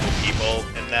multiple people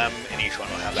in them, and each one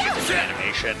will have a different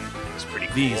animation. It's pretty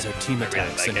cool. These are team I really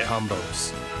attacks like and it.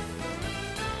 combos.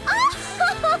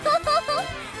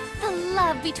 The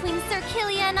love between Sir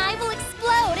Killia and I will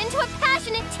explode into a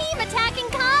passionate team attacking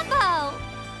combo!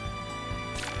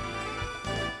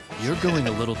 You're going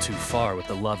a little too far with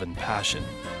the love and passion.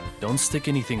 Don't stick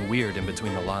anything weird in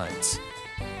between the lines.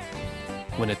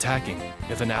 When attacking,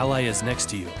 if an ally is next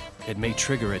to you, it may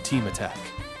trigger a team attack.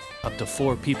 Up to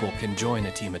 4 people can join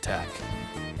a team attack.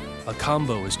 A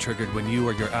combo is triggered when you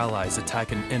or your allies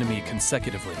attack an enemy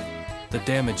consecutively. The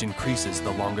damage increases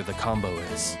the longer the combo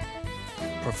is.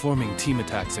 Performing team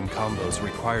attacks and combos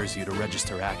requires you to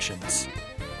register actions.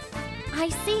 I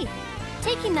see.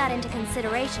 Taking that into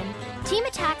consideration, team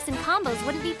attacks and combos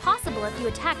wouldn't be possible if you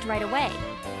attacked right away.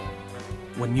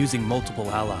 When using multiple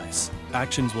allies,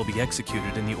 actions will be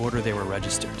executed in the order they were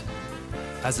registered.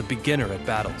 As a beginner at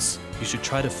battles, you should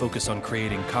try to focus on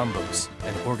creating combos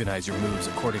and organize your moves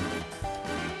accordingly.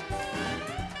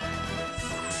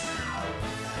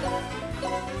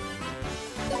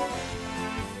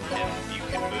 And you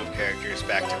can move characters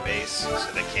back to base, so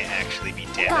they can't actually be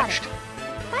Got damaged.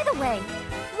 it. By the way,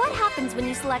 what happens when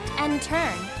you select end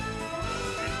turn?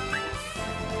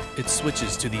 It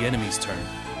switches to the enemy's turn.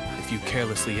 If you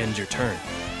carelessly end your turn,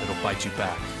 it'll bite you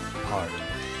back hard.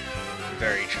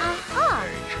 Very true. Aha!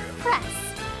 Very true. Press.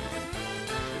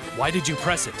 Why did you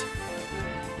press it?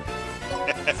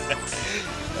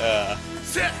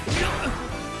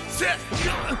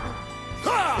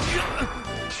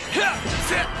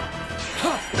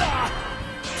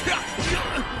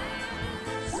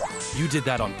 You did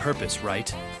that on purpose,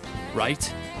 right?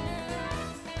 Right?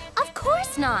 Of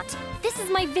course not! This is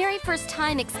my very first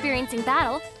time experiencing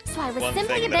battle, so I was One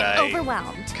simply thing a bit that I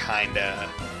overwhelmed. Kinda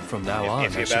From now on,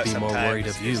 iffy I should about be more worried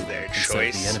of sometimes you is their instead of the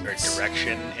choice or enemies.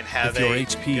 direction in how If they your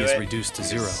HP do is it, reduced to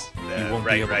because 0, the you won't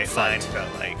right, be able to line fight.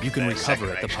 felt like You can the recover second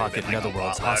at the right Pocket should have been, like, a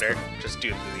Netherworld's lot louder, hospital. just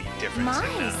due to the difference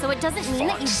My, in so it doesn't mean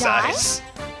that font you die? size.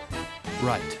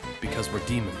 Right, because we're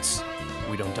demons.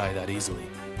 We don't die that easily.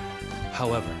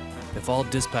 However, if all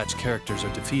dispatch characters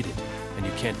are defeated, and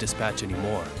you can't dispatch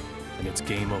anymore, then it's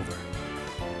game over.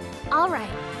 Alright,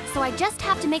 so I just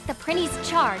have to make the Prinny's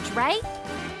charge, right?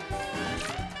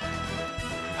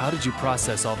 How did you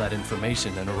process all that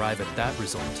information and arrive at that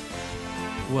result?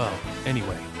 Well,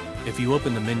 anyway, if you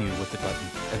open the menu with the button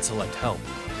and select Help,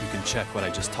 you can check what I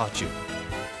just taught you.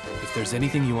 If there's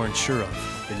anything you aren't sure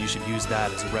of, then you should use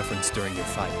that as a reference during your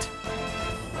fight.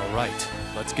 All right,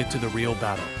 let's get to the real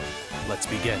battle. Let's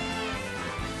begin.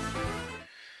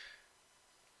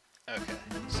 Okay,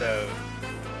 so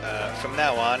from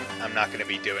now on, I'm not going to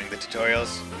be doing the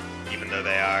tutorials, even though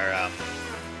they are.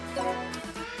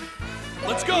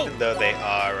 Let's go! Even though they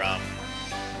are. What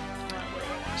do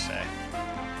I want to say?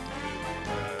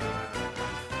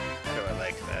 How do I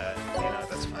like that? You know,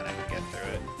 that's fine. I can get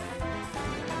through it.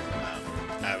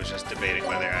 I was just debating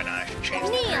whether or not I should change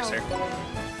the Kneel. cursor.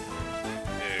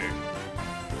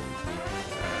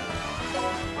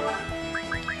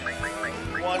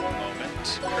 One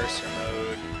moment. Cursor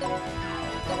mode.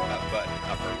 Button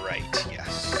upper right.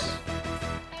 Yes.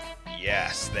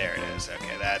 Yes, there it is.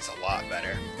 Okay, that's a lot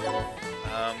better.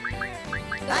 I'm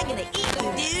gonna eat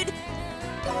you, dude.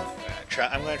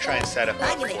 I'm gonna try and set up a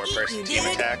I'm gonna eat 4-person you, team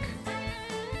dude. attack.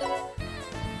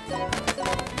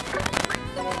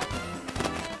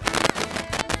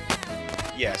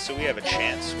 Yeah, so we have a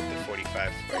chance with the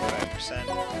 45%.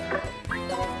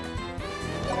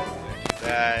 With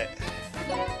that.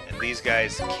 And these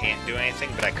guys can't do anything,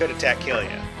 but I could attack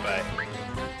Killia, but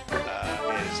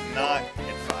it is not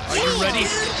advised. Are you ready?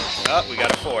 Oh, we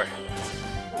got a 4.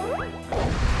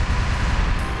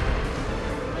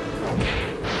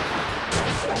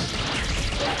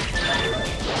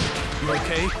 You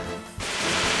okay?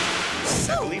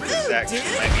 I believe this actually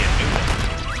might be a new one.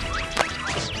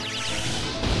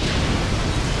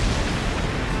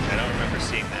 I don't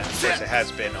Of course, it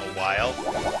has been a while.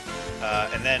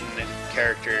 And then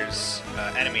characters,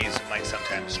 enemies might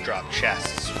sometimes drop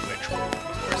chests, which will,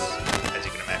 of course, as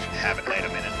you can imagine, have an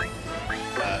item in it.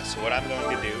 So what I'm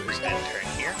going to do is enter in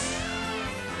here.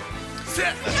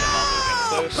 Let them all move in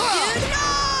close. Dude,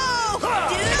 no!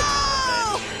 Dude,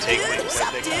 no! Take Dude, wings what's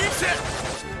up, as they dude?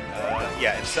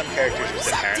 yeah, and some characters just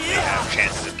What's up, inherently dude? have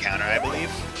chances of counter, I believe.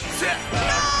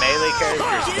 Melee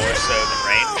characters more so than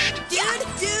ranged.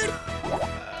 Dude!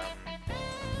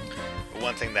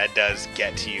 One thing that does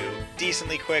get to you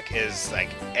decently quick is like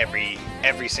every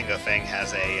single thing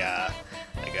has a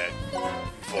like a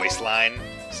voice line,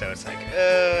 so it's like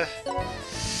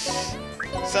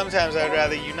sometimes I'd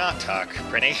rather you not talk,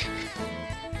 Prinny.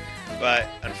 But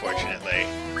unfortunately,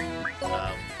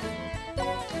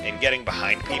 in getting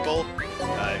behind people,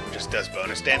 it just does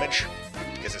bonus damage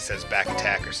because it says back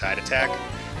attack or side attack.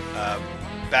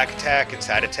 Back attack and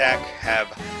side attack have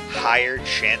higher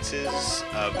chances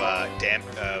of I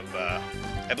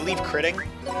believe critting,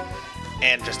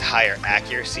 and just higher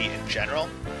accuracy in general.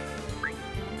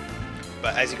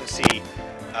 But as you can see,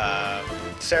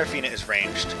 Seraphina is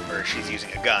ranged, or she's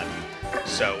using a gun,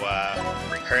 so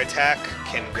her attack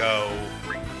can go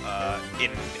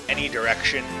in any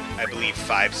direction, I believe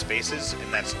 5 spaces,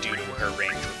 and that's due to her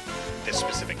range with this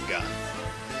specific gun.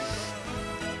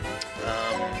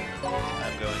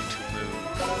 I'm going to move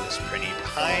this Prinny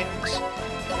behind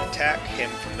and attack him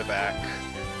from the back,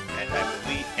 and I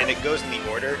believe, and it goes in the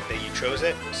order that you chose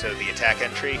it, so the attack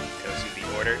entry tells you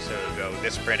the order, so it'll go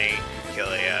this Prinny, kill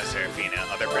a Seraphina,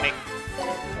 other Prinny,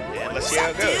 and let's see how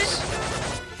it goes.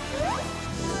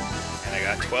 And I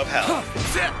got 12 health,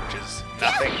 which is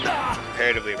nothing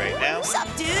comparatively right now. What's up,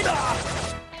 dude?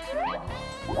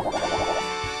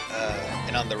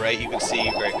 And on the right you can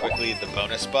see very quickly the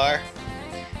bonus bar,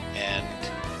 and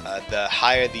the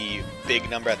higher the big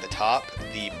number at the top,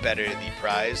 the better the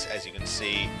prize. As you can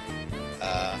see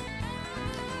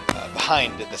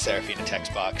behind the Seraphina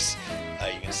text box,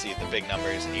 you can see the big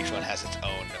numbers, and each one has its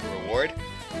own reward.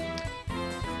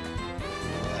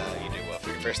 You do well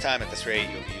for your first time at this rate.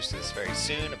 You'll be used to this very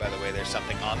soon. By the way, there's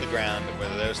something on the ground.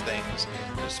 What are those things?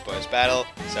 Those spoils battle.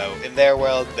 So in their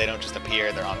world, they don't just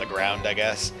appear. They're on the ground, I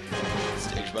guess.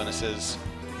 Stage bonuses.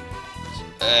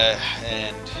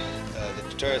 And the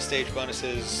tutorial stage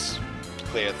bonuses,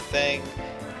 clear the thing.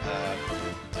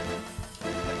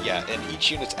 Yeah, and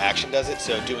each unit's action does it,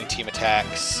 so doing team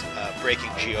attacks, breaking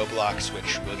geo blocks,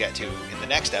 which we'll get to in the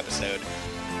next episode,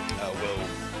 will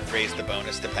raise the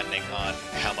bonus depending on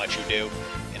how much you do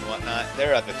and whatnot. There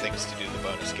are other things to do the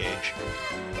bonus gauge,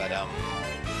 but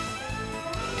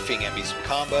defeating enemies with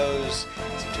combos,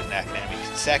 seem to attack an enemy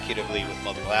consecutively with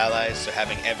multiple allies, so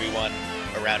having everyone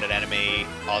around an enemy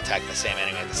all attacking the same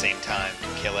enemy at the same time to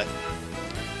kill it.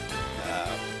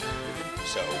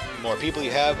 So more people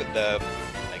you have,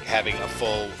 having a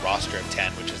full roster of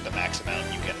 10, which is the max amount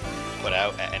you can put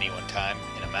out at any one time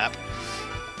in a map,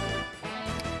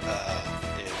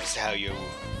 is how you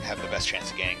have the best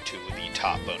chance of getting to the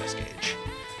top bonus gauge.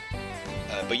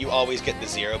 But you always get the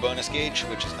 0 bonus gauge,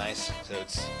 which is nice, so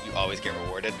you always get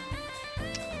rewarded.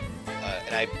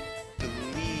 And I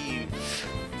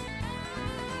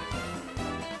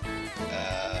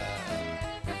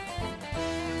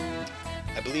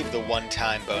believe the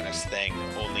one-time bonus thing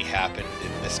only happened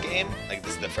in this game. Like,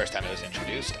 this is the first time it was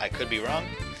introduced. I could be wrong.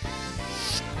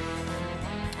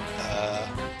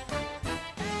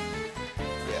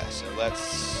 Yeah, so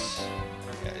it's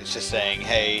just saying,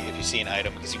 hey, if you see an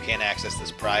item, because you can't access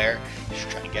this prior, you should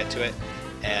try and get to it.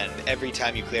 And every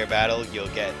time you clear a battle, you'll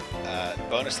get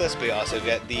bonus list, but you also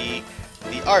get the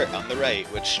art on the right,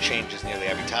 which changes nearly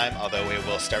every time, although it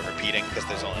will start repeating because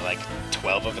there's only like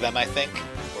 12 of them, I think.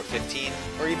 15,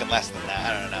 or even less than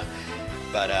that, I don't know.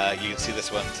 But you can see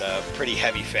this one's a pretty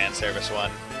heavy fan service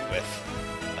one with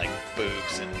like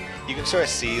boobs, and you can sort of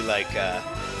see like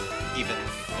even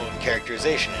own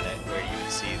characterization in it, where you can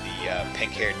see the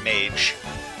pink-haired mage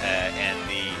and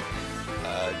the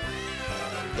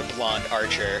blonde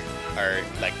archer are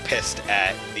like pissed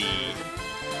at the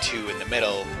two in the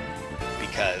middle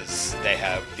because they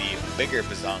have the bigger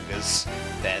bazongas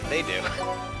than they do.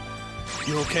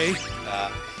 You okay?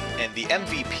 And the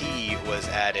MVP was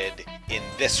added in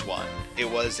this one. It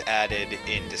was added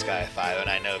in Disgaea 5, and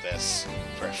I know this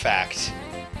for a fact.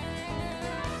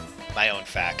 My own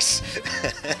facts.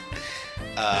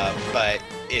 But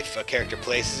if a character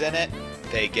places in it,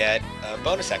 they get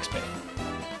bonus XP.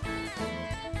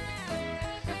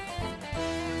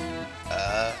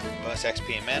 Bonus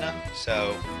XP and mana.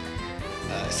 So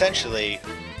essentially,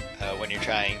 when you're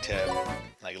trying to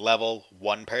like level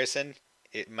one person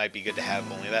it might be good to have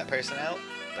only that person out.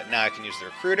 But now I can use the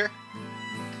recruiter.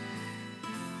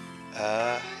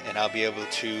 And I'll be able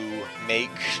to make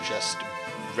just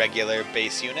regular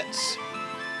base units.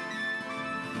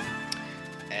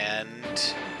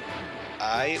 And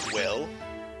I will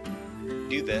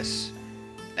do this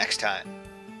next time.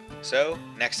 So,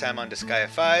 next time on Disgaea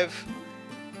 5,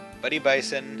 Buddy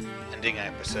Bison, ending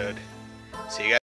episode. See you guys.